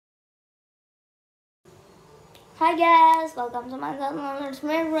Hi guys, welcome to my channel. It's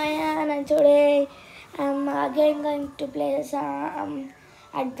me Ryan, and today I'm again going to play some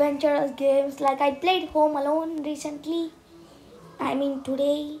adventurous games. Like I played Home Alone recently. I mean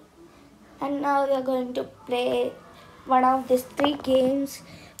today, and now we are going to play one of these three games.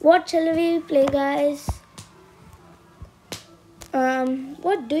 What shall we play, guys?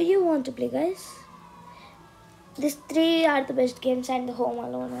 What do you want to play, guys? These three are the best games, and the Home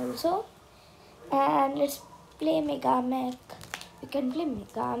Alone also. And let's play Megaamech. You can play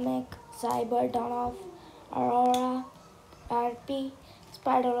Megaamech, Cyber, Dawn of, Aurora, RP,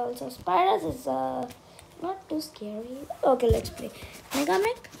 Spider also. Spiders is not too scary. Okay, let's play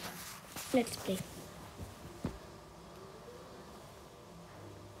Megaamech. Let's play.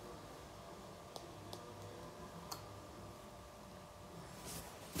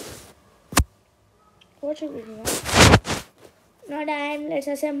 What should we do now? No time. Let's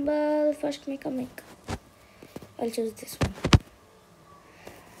assemble. First Megaamech. I'll choose this one.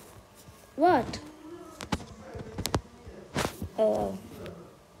 What? Oh.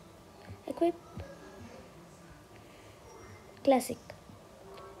 Equip. Classic.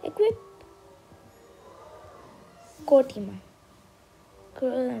 Equip. Kotima.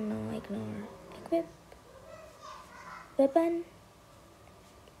 Cruel, no, ignore. Equip. Weapon.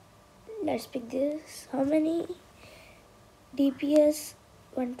 Let's pick this. How many? DPS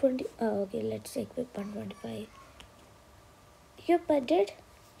 120. Oh, okay, let's equip 125. Yep, I did.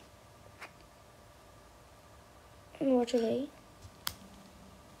 And what should I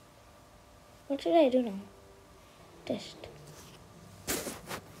do now? Test.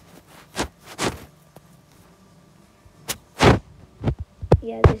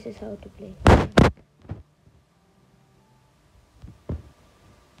 Yeah, this is how to play.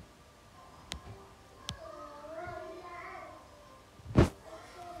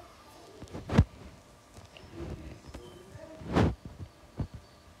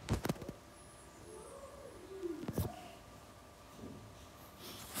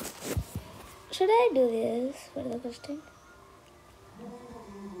 Should I do this for the first time?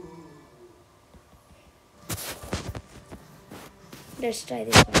 Let's try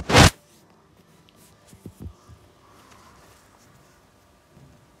this one.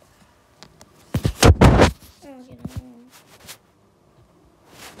 Okay, no.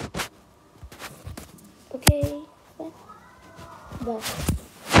 Okay, what? Box.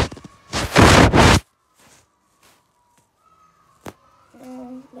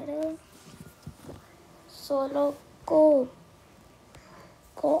 Better. Solo co-op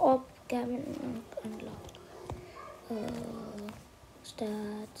cabin unlock.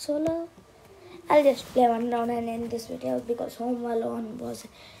 Start solo. I'll just play one round and end this video because Home Alone was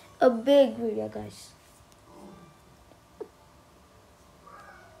a big video, guys.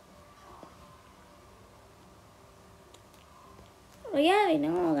 Oh yeah, I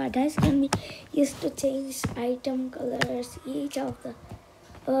know dice can be used to change item colors. Each of the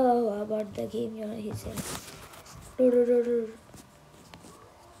about the game, he said.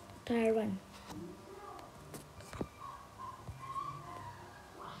 Tire 1.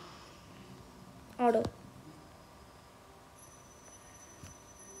 Auto.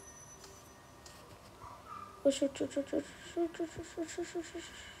 Oh, shoot.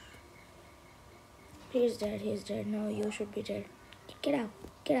 He's dead. No, you should be dead. Get out.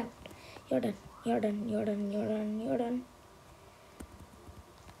 You're done.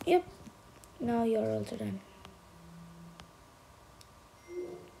 Yep. Now you're also done.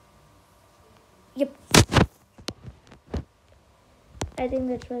 Yep. I think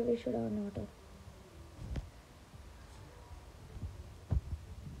that's why we should have an auto.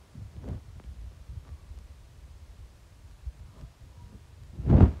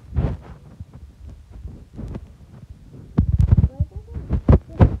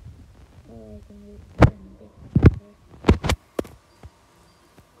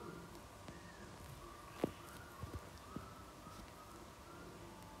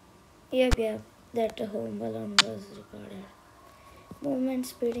 Yep, that the Home Alone was recorded. Movement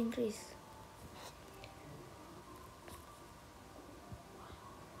speed increase.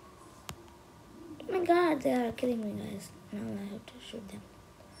 Oh my god, they are killing me, guys. Now I have to shoot them.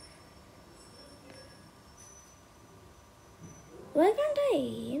 Why can't I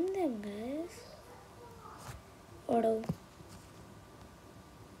aim them, guys? Auto.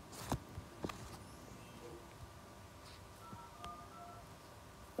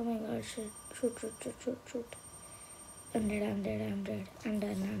 Oh my god, shoot. I'm dead. I'm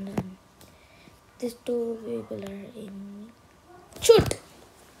done. These two people are in. Shoot!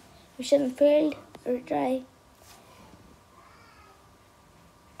 Mission failed. Retry.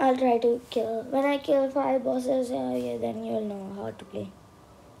 I'll try to kill. When I kill 5 bosses, yeah, then you'll know how to play.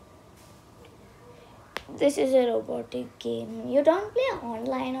 This is a robotic game. You don't play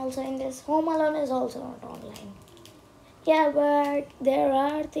online also in this. Home Alone is also not online. Yeah, but there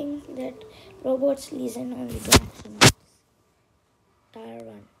are things that robots listen only to actions. Tier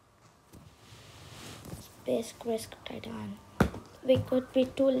 1. Space Risk Titan. We could be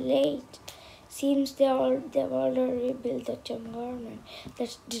too late. Seems they've already built the government.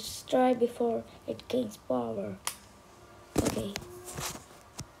 Let's destroy before it gains power. Okay.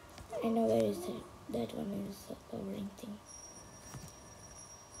 I know where is it. That one is the powering thing.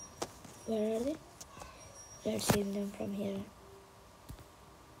 Where are they? Let's see them from here.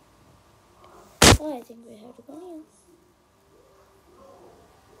 Oh, I think we have to go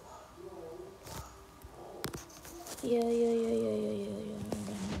here. Yo.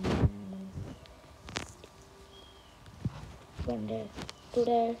 One there. Two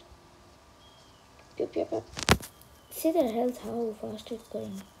there. Yup. See their health, how fast it's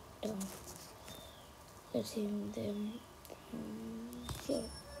going down. Let's see them here.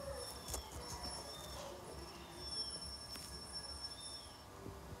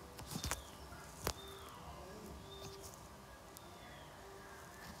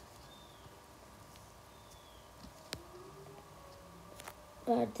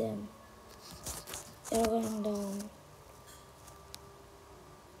 Guard them. They're going down.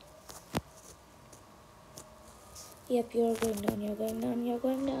 Yep, you're going down.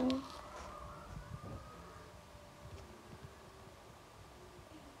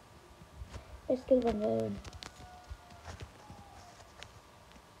 Let's kill one by one.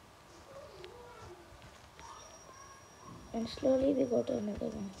 And slowly we go to another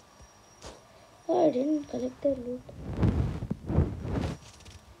one. Oh, I didn't collect the loot.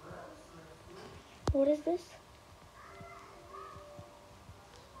 What is this?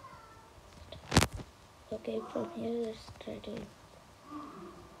 Okay, from here let's try to...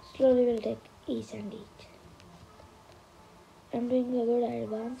 Slowly we'll take each and each. I'm doing a good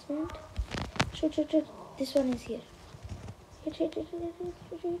advancement. Shoot. This one is here. Hit. Good.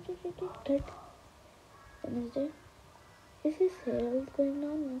 One is there. Is his health going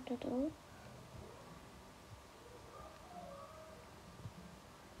down? Not at all.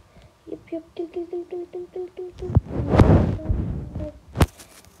 Yep. Kill.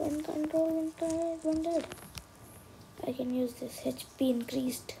 One control, one dead. I can use this. HP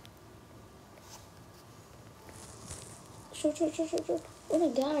increased. Shoot. Oh my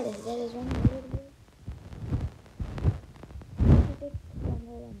god, there is one more.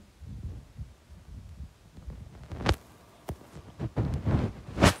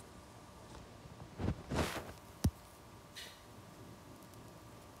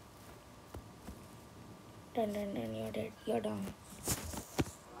 Done, you're dead. You're down.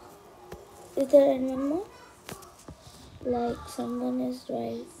 Is there anyone more? Like someone is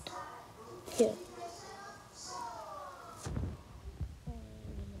right here.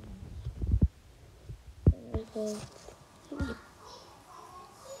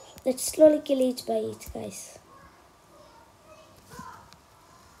 Let's slowly kill each by each, guys.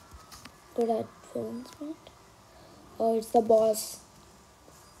 Good advancement. Oh, it's the boss.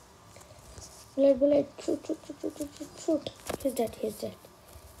 Bullet. Shoot. He's dead.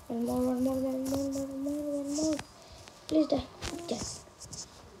 One more. Please die. Yes.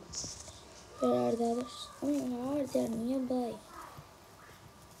 Where are the others? Oh my god, they are nearby.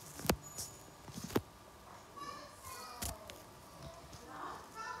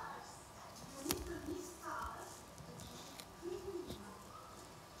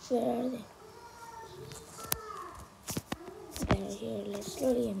 Where are they? They are here. Let's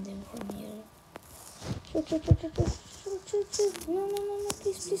slowly aim them from here. Shoot. No.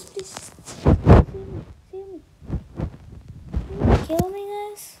 Please. See me. Kill me,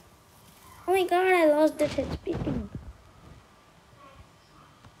 guys. Oh my god, I lost that HP thing.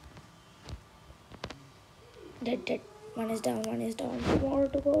 Dead. One is down. Two more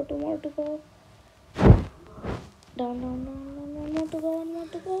to go. Down. One more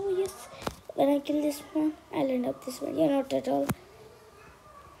to go. Yes. When I kill this one, I'll end up this one. Yeah, not at all.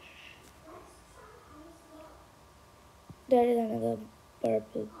 There is another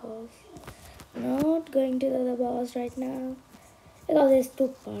purple boss. Not going to the other boss right now. Because he's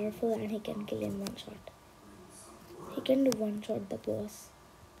too powerful and he can kill in one shot. He can do one shot the boss.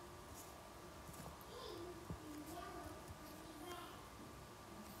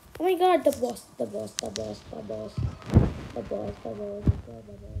 Oh my god, the boss is dead.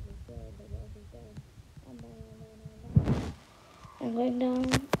 I'm going down.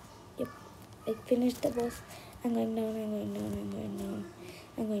 Yep, I finished the boss. I'm going down.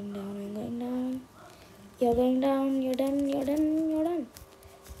 I'm going down, I'm going down. You're going down, you're done, you're done, you're done.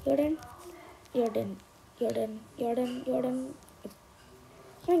 You're done, you're done, you're done, you're done, you're done.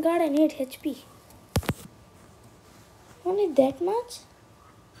 Oh my god, I need HP. Only that much?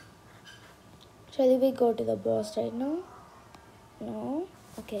 Shall we go to the boss right now? No?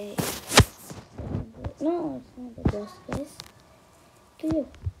 Okay. No, it's not the boss, guys. Kill you.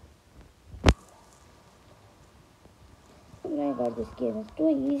 Oh my god, this game is too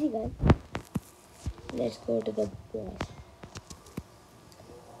easy, guys. Let's go to the boss.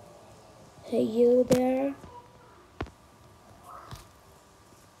 Hey, you there?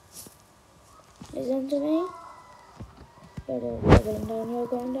 Listen to me. You're going down, you're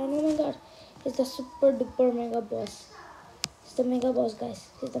going down. Oh my god. He's the super duper mega boss. He's the mega boss, guys.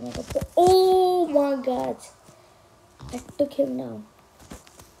 He's the mega boss. Oh my god. I took him down.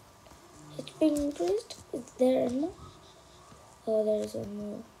 HP increased. Is there more? Oh, there is one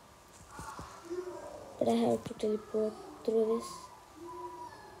more. But I have to teleport through this.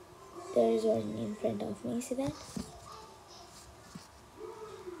 There is one in front of me. See that?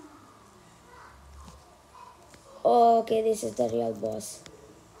 Oh, okay, this is the real boss.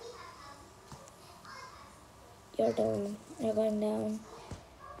 You're down. You're going down.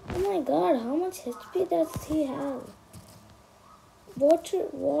 Oh my god, how much HP does he have? What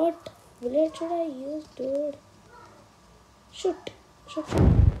bullet should I use, dude? Shoot. Shoot.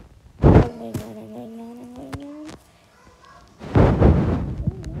 I'm going down, I'm going down, I'm going down.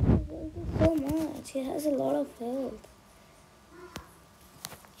 Oh no, so much. He has a lot of health.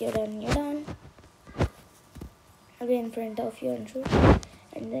 You're done, you're done. I'll be in front of you and shoot.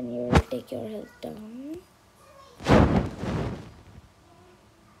 And then you will take your health down.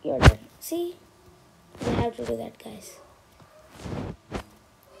 You're done. See? You have to do that, guys.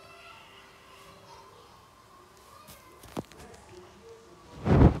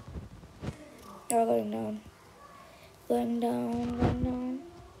 You're going down. Going down, going down.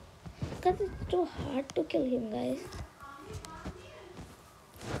 Because it's too hard to kill him, guys.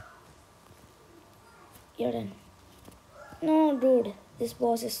 You're done. No, dude. This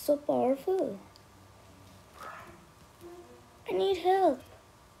boss is so powerful. I need help.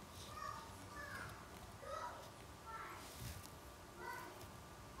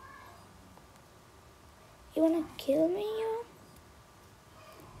 You wanna kill me, you?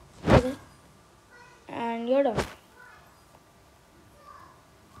 Okay. And you're done.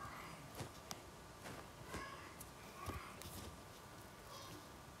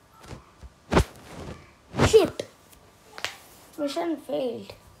 Shoot! Mission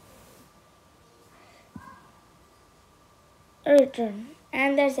failed. Return.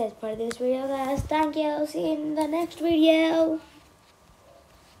 And that's it for this video, guys. Thank you. See you in the next video.